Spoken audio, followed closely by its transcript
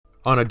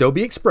On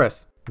Adobe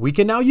Express, we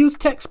can now use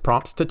text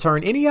prompts to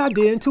turn any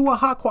idea into a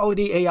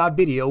high-quality AI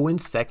video in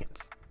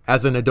seconds.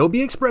 As an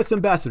Adobe Express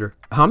ambassador,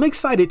 I'm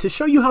excited to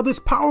show you how this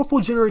powerful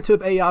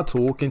generative AI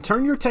tool can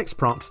turn your text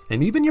prompts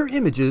and even your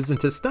images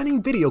into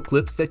stunning video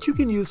clips that you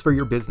can use for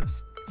your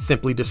business.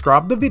 Simply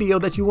describe the video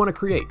that you want to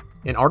create,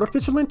 and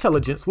artificial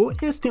intelligence will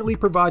instantly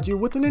provide you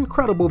with an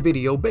incredible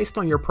video based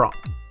on your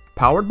prompt.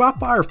 Powered by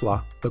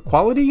Firefly, the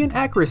quality and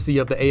accuracy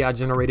of the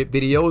AI-generated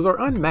videos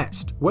are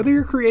unmatched, whether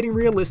you're creating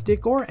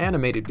realistic or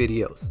animated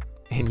videos.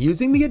 And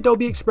using the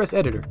Adobe Express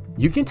editor,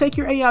 you can take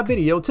your AI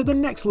video to the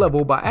next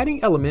level by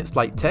adding elements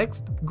like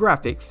text,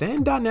 graphics,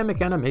 and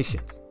dynamic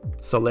animations.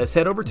 So let's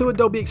head over to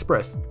Adobe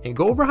Express and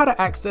go over how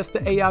to access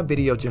the AI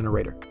video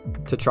generator.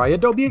 To try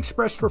Adobe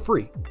Express for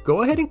free,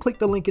 go ahead and click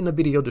the link in the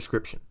video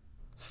description.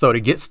 So to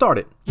get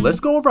started,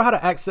 let's go over how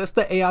to access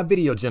the AI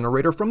video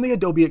generator from the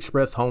Adobe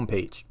Express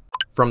homepage.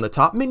 From the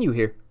top menu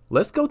here,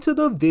 let's go to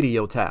the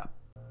Video tab.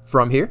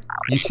 From here,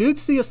 you should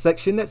see a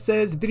section that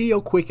says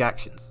Video Quick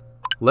Actions.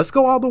 Let's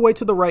go all the way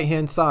to the right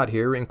hand side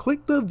here and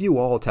click the View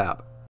All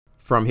tab.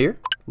 From here,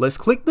 let's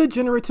click the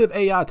Generative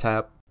AI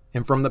tab,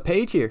 and from the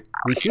page here,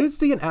 we should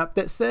see an app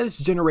that says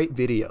Generate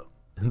Video.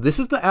 This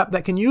is the app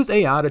that can use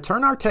AI to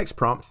turn our text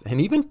prompts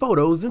and even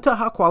photos into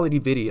high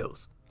quality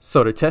videos.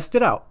 So to test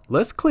it out,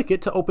 let's click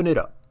it to open it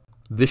up.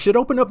 This should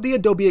open up the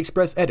Adobe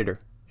Express editor,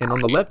 and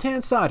on the left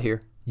hand side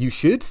here, you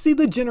should see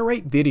the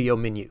Generate Video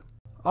menu.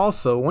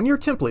 Also, on your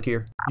template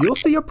here, you'll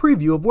see a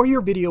preview of where your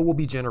video will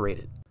be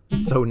generated.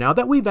 So now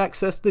that we've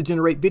accessed the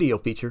Generate Video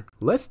feature,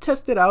 let's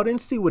test it out and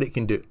see what it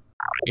can do.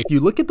 If you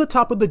look at the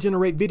top of the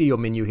Generate Video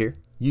menu here,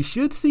 you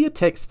should see a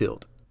text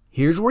field.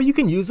 Here's where you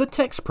can use a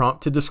text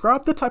prompt to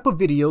describe the type of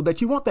video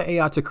that you want the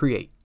AI to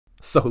create.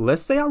 So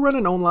let's say I run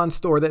an online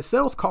store that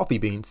sells coffee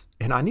beans,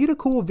 and I need a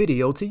cool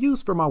video to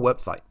use for my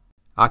website.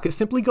 I could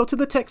simply go to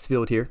the text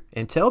field here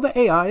and tell the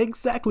AI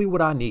exactly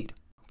what I need.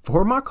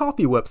 For my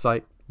coffee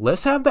website,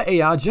 let's have the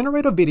AI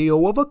generate a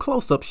video of a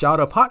close-up shot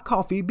of hot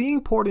coffee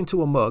being poured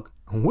into a mug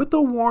with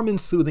a warm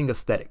and soothing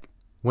aesthetic.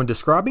 When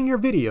describing your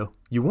video,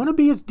 you want to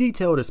be as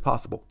detailed as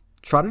possible.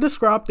 Try to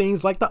describe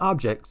things like the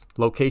objects,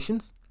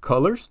 locations,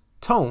 colors,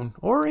 tone,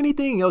 or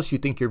anything else you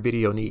think your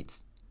video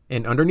needs.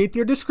 And underneath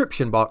your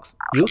description box,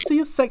 you'll see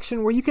a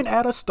section where you can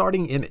add a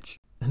starting image.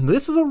 And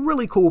this is a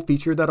really cool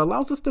feature that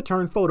allows us to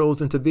turn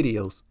photos into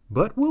videos,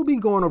 but we'll be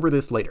going over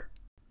this later.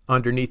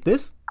 Underneath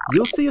this,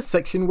 you'll see a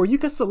section where you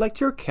can select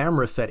your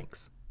camera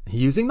settings.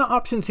 Using the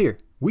options here,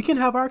 we can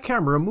have our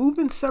camera move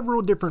in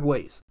several different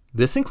ways.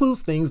 This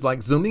includes things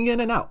like zooming in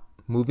and out,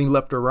 moving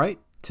left or right,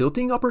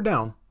 tilting up or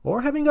down,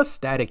 or having a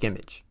static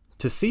image.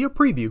 To see a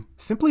preview,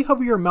 simply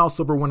hover your mouse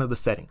over one of the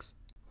settings.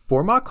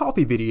 For my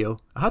coffee video,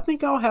 I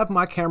think I'll have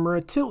my camera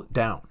tilt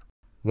down.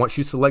 Once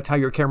you select how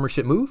your camera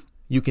should move,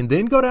 you can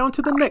then go down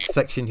to the next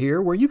section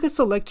here where you can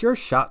select your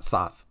shot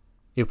size.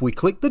 If we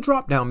click the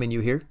drop-down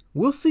menu here,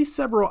 we'll see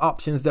several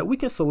options that we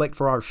can select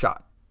for our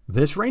shot.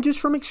 This ranges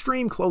from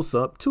extreme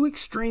close-up to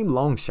extreme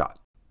long shot.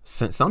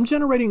 Since I'm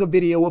generating a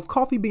video of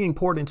coffee being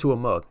poured into a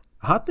mug,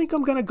 I think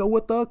I'm gonna go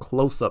with the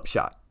close-up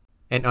shot.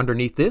 And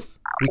underneath this,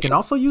 we can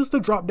also use the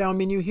drop-down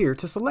menu here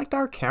to select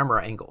our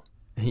camera angle.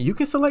 You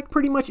can select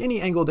pretty much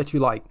any angle that you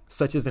like,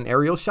 such as an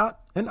aerial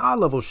shot, an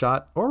eye-level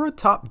shot, or a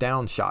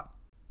top-down shot.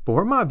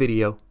 For my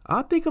video,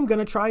 I think I'm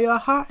gonna try a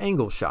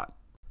high-angle shot.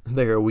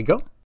 There we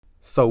go.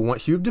 So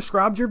once you've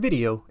described your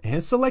video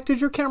and selected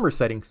your camera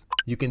settings,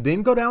 you can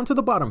then go down to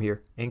the bottom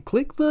here and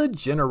click the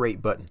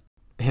Generate button.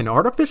 And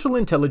artificial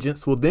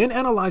intelligence will then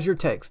analyze your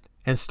text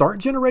and start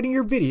generating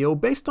your video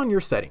based on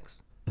your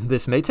settings.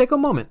 This may take a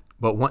moment,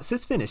 but once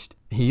it's finished,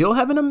 you'll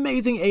have an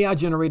amazing AI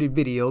generated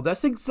video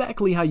that's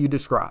exactly how you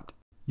described.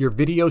 Your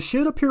video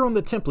should appear on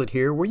the template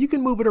here where you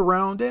can move it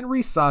around and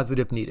resize it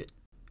if needed.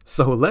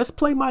 So let's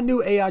play my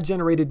new AI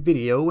generated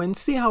video and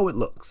see how it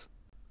looks.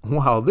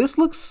 Wow, this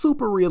looks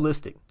super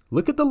realistic.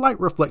 Look at the light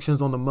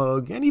reflections on the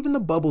mug and even the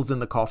bubbles in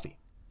the coffee.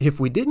 If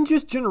we didn't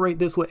just generate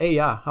this with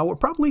AI, I would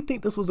probably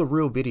think this was a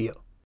real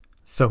video.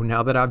 So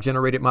now that I've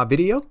generated my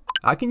video,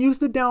 I can use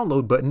the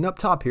download button up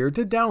top here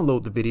to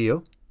download the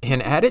video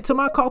and add it to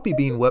my coffee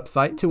bean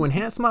website to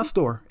enhance my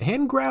store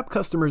and grab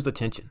customers'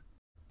 attention.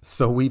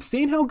 So we've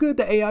seen how good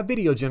the AI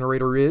video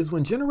generator is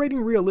when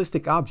generating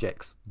realistic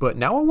objects, but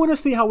now I want to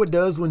see how it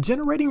does when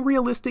generating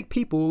realistic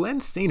people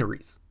and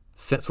sceneries.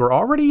 Since we're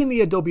already in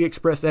the Adobe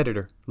Express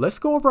editor, let's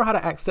go over how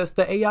to access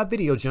the AI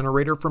video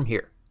generator from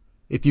here.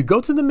 If you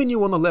go to the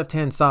menu on the left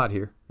hand side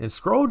here and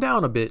scroll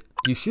down a bit,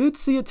 you should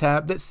see a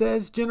tab that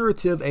says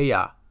Generative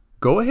AI.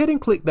 Go ahead and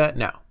click that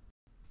now.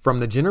 From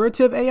the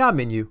Generative AI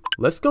menu,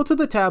 let's go to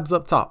the tabs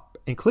up top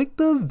and click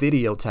the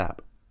Video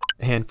tab.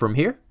 And from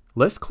here,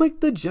 let's click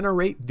the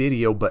Generate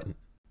Video button.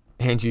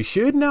 And you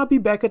should now be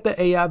back at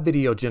the AI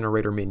video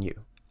generator menu.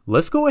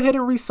 Let's go ahead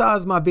and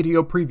resize my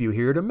video preview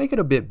here to make it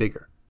a bit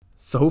bigger.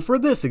 So for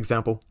this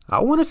example,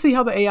 I want to see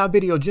how the AI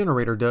video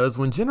generator does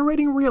when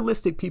generating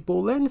realistic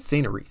people and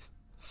sceneries.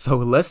 So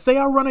let's say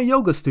I run a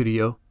yoga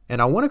studio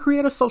and I want to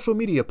create a social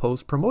media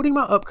post promoting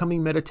my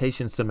upcoming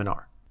meditation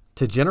seminar.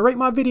 To generate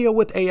my video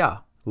with AI,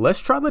 let's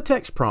try the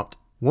text prompt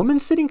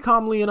Woman sitting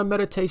calmly in a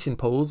meditation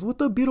pose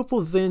with a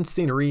beautiful Zen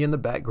scenery in the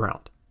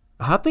background.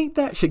 I think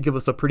that should give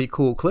us a pretty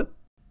cool clip.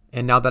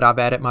 And now that I've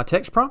added my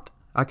text prompt,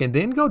 I can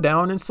then go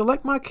down and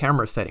select my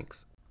camera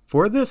settings.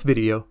 For this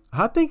video,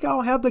 I think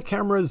I'll have the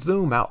camera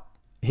zoom out.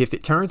 If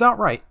it turns out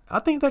right, I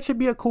think that should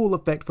be a cool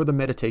effect for the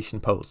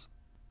meditation pose.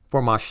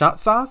 For my shot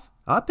size,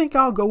 I think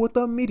I'll go with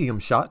a medium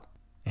shot.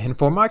 And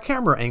for my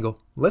camera angle,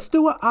 let's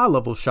do an eye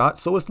level shot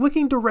so it's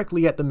looking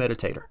directly at the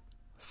meditator.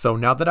 So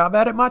now that I've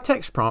added my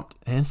text prompt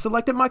and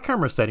selected my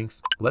camera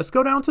settings, let's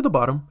go down to the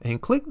bottom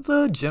and click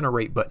the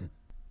Generate button.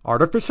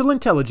 Artificial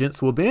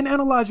intelligence will then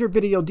analyze your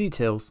video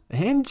details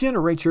and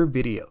generate your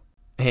video.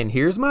 And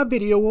here's my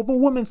video of a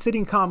woman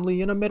sitting calmly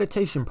in a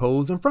meditation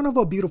pose in front of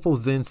a beautiful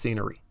Zen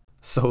scenery.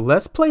 So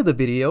let's play the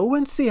video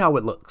and see how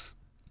it looks.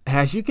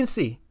 As you can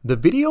see, the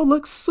video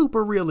looks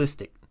super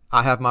realistic.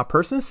 I have my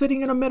person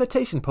sitting in a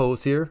meditation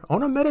pose here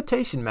on a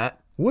meditation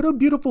mat with a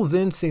beautiful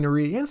Zen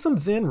scenery and some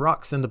Zen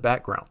rocks in the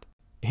background.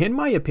 In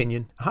my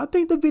opinion, I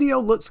think the video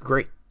looks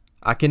great.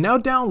 I can now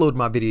download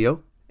my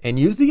video and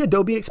use the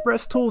Adobe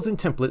Express tools and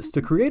templates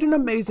to create an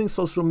amazing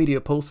social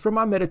media post for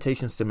my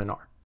meditation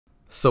seminar.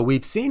 So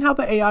we've seen how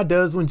the AI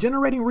does when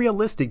generating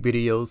realistic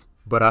videos,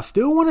 but I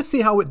still want to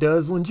see how it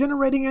does when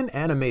generating an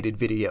animated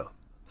video.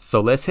 So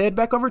let's head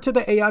back over to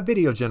the AI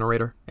video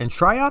generator and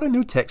try out a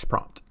new text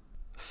prompt.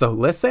 So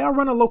let's say I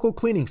run a local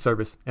cleaning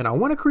service and I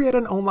want to create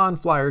an online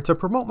flyer to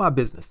promote my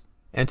business.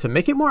 And to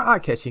make it more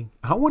eye-catching,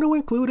 I want to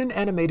include an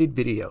animated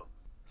video.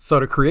 So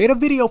to create a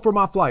video for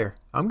my flyer,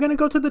 I'm going to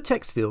go to the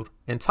text field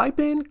and type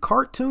in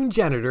cartoon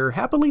janitor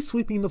happily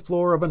sweeping the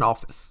floor of an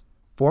office.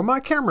 For my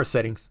camera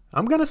settings,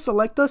 I'm going to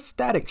select a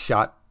static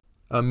shot,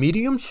 a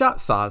medium shot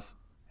size,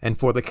 and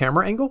for the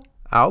camera angle,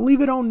 I'll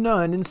leave it on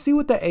none and see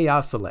what the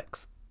AI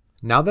selects.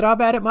 Now that I've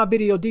added my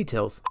video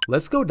details,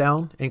 let's go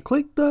down and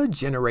click the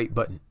Generate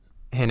button.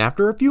 And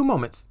after a few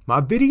moments,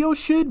 my video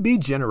should be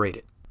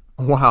generated.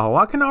 Wow,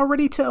 I can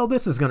already tell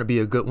this is going to be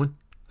a good one.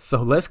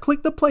 So let's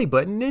click the play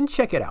button and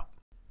check it out.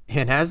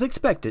 And as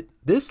expected,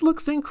 this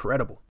looks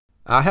incredible.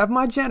 I have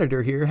my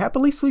janitor here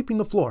happily sweeping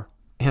the floor.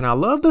 And I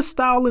love the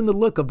style and the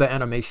look of the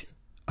animation.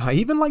 I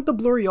even like the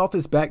blurry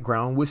office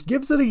background, which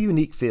gives it a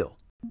unique feel.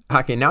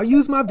 I can now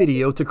use my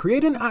video to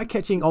create an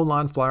eye-catching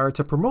online flyer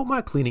to promote my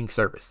cleaning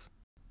service.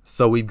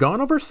 So we've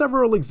gone over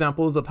several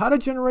examples of how to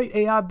generate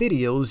AI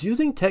videos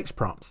using text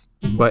prompts.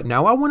 But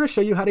now I want to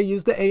show you how to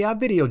use the AI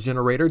video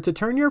generator to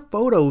turn your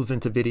photos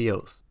into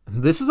videos.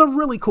 This is a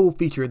really cool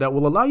feature that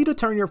will allow you to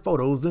turn your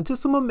photos into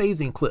some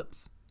amazing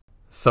clips.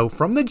 So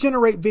from the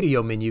Generate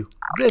Video menu,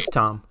 this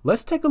time,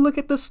 let's take a look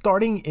at the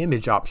Starting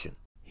Image option.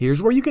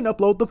 Here's where you can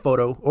upload the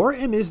photo or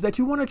image that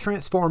you want to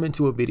transform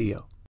into a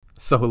video.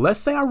 So let's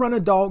say I run a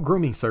dog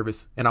grooming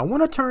service and I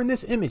want to turn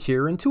this image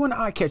here into an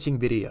eye-catching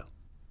video.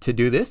 To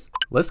do this,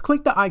 let's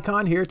click the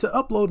icon here to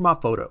upload my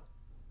photo.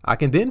 I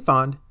can then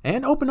find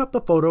and open up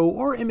the photo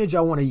or image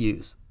I want to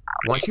use.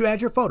 Once you add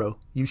your photo,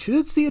 you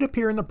should see it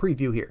appear in the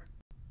preview here.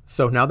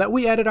 So now that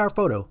we added our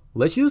photo,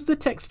 let's use the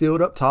text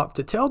field up top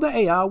to tell the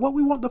AI what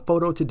we want the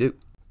photo to do.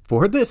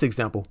 For this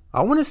example,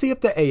 I want to see if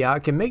the AI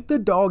can make the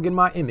dog in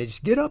my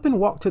image get up and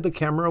walk to the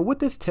camera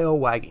with its tail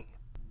wagging.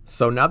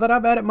 So now that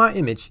I've added my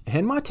image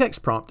and my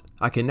text prompt,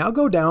 I can now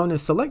go down and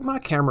select my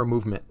camera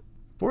movement.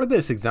 For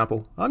this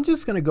example, I'm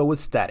just going to go with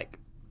static.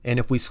 And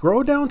if we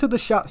scroll down to the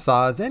shot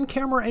size and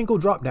camera angle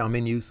drop-down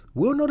menus,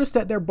 we'll notice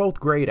that they're both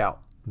grayed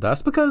out.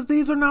 That's because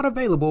these are not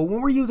available when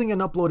we're using an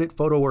uploaded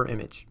photo or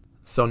image.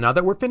 So now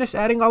that we're finished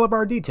adding all of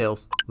our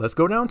details, let's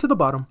go down to the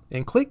bottom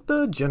and click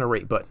the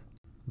Generate button.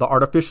 The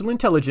artificial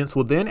intelligence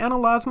will then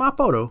analyze my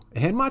photo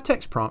and my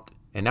text prompt,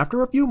 and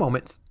after a few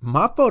moments,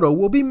 my photo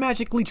will be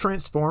magically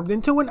transformed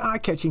into an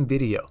eye-catching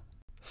video.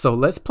 So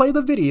let's play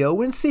the video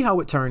and see how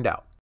it turned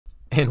out.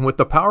 And with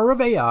the power of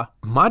AI,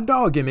 my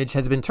dog image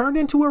has been turned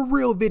into a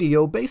real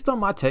video based on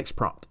my text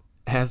prompt.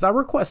 As I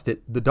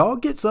requested, the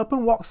dog gets up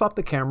and walks off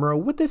the camera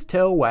with his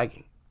tail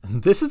wagging.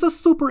 This is a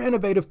super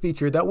innovative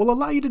feature that will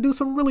allow you to do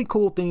some really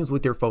cool things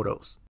with your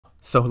photos.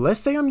 So let's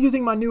say I'm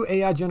using my new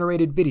AI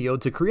generated video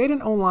to create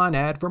an online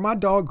ad for my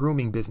dog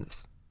grooming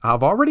business.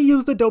 I've already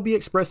used Adobe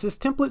Express's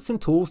templates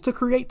and tools to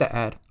create the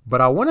ad, but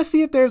I want to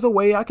see if there's a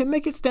way I can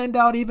make it stand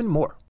out even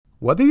more.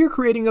 Whether you're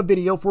creating a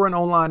video for an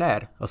online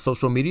ad, a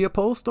social media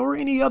post, or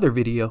any other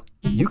video,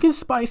 you can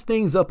spice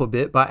things up a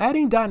bit by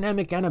adding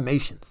dynamic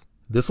animations.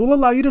 This will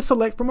allow you to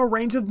select from a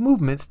range of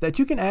movements that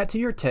you can add to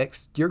your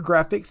text, your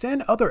graphics,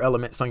 and other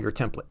elements on your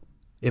template.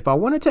 If I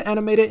wanted to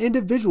animate an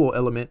individual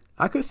element,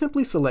 I could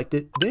simply select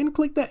it, then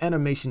click the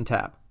Animation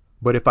tab.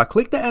 But if I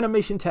click the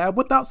Animation tab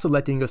without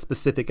selecting a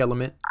specific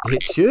element,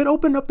 it should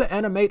open up the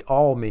Animate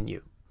All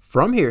menu.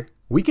 From here,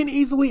 we can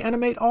easily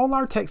animate all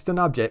our text and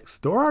objects,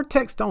 or our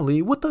text only,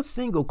 with a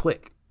single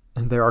click.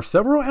 And there are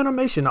several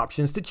animation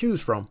options to choose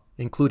from,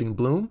 including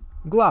bloom,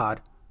 glide,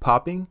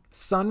 popping,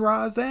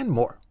 sunrise, and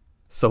more.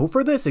 So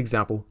for this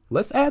example,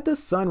 let's add the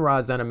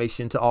sunrise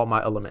animation to all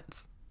my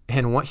elements.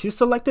 And once you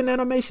select an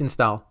animation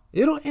style,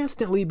 it'll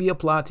instantly be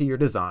applied to your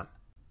design.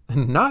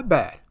 Not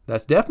bad,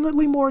 that's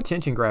definitely more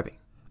attention grabbing.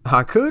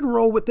 I could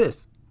roll with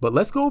this, But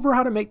let's go over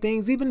how to make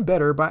things even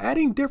better by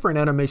adding different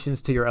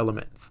animations to your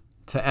elements.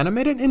 To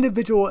animate an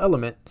individual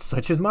element,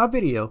 such as my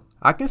video,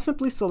 I can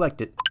simply select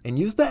it and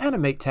use the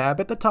Animate tab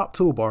at the top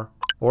toolbar,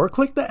 or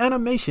click the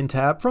Animation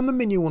tab from the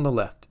menu on the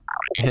left.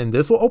 And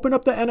this will open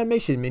up the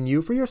Animation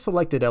menu for your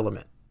selected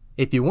element.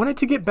 If you wanted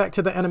to get back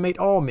to the Animate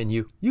All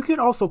menu, you can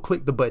also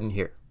click the button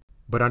here.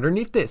 But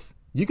underneath this,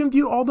 you can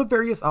view all the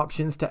various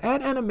options to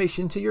add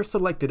animation to your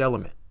selected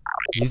element.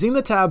 Using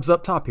the tabs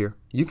up top here,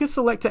 you can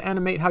select to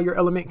animate how your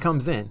element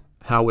comes in,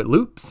 how it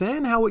loops,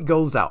 and how it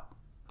goes out.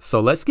 So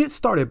let's get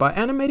started by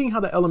animating how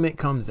the element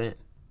comes in.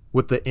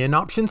 With the In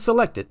option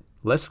selected,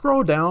 let's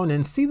scroll down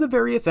and see the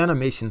various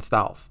animation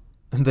styles.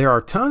 There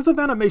are tons of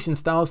animation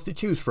styles to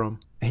choose from,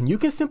 and you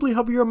can simply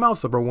hover your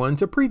mouse over one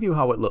to preview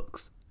how it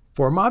looks.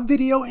 For my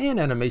video and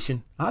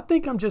animation, I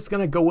think I'm just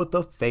gonna go with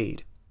the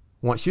fade.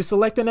 Once you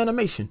select an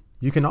animation,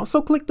 you can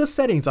also click the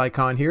settings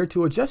icon here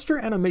to adjust your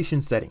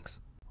animation settings.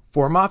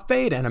 For my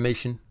fade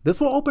animation,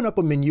 this will open up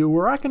a menu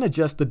where I can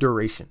adjust the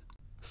duration.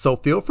 So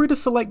feel free to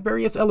select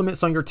various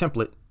elements on your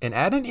template and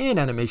add an in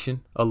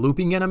animation, a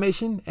looping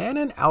animation, and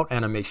an out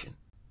animation.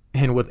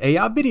 And with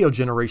AI video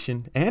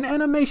generation and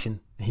animation,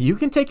 you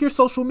can take your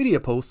social media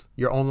posts,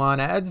 your online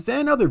ads,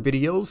 and other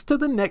videos to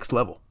the next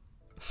level.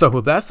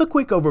 So that's a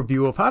quick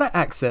overview of how to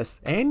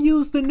access and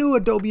use the new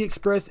Adobe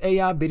Express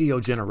AI video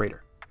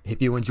generator.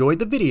 If you enjoyed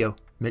the video,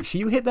 make sure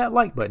you hit that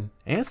like button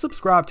and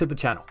subscribe to the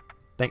channel.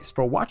 Thanks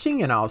for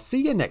watching, and I'll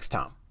see you next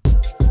time.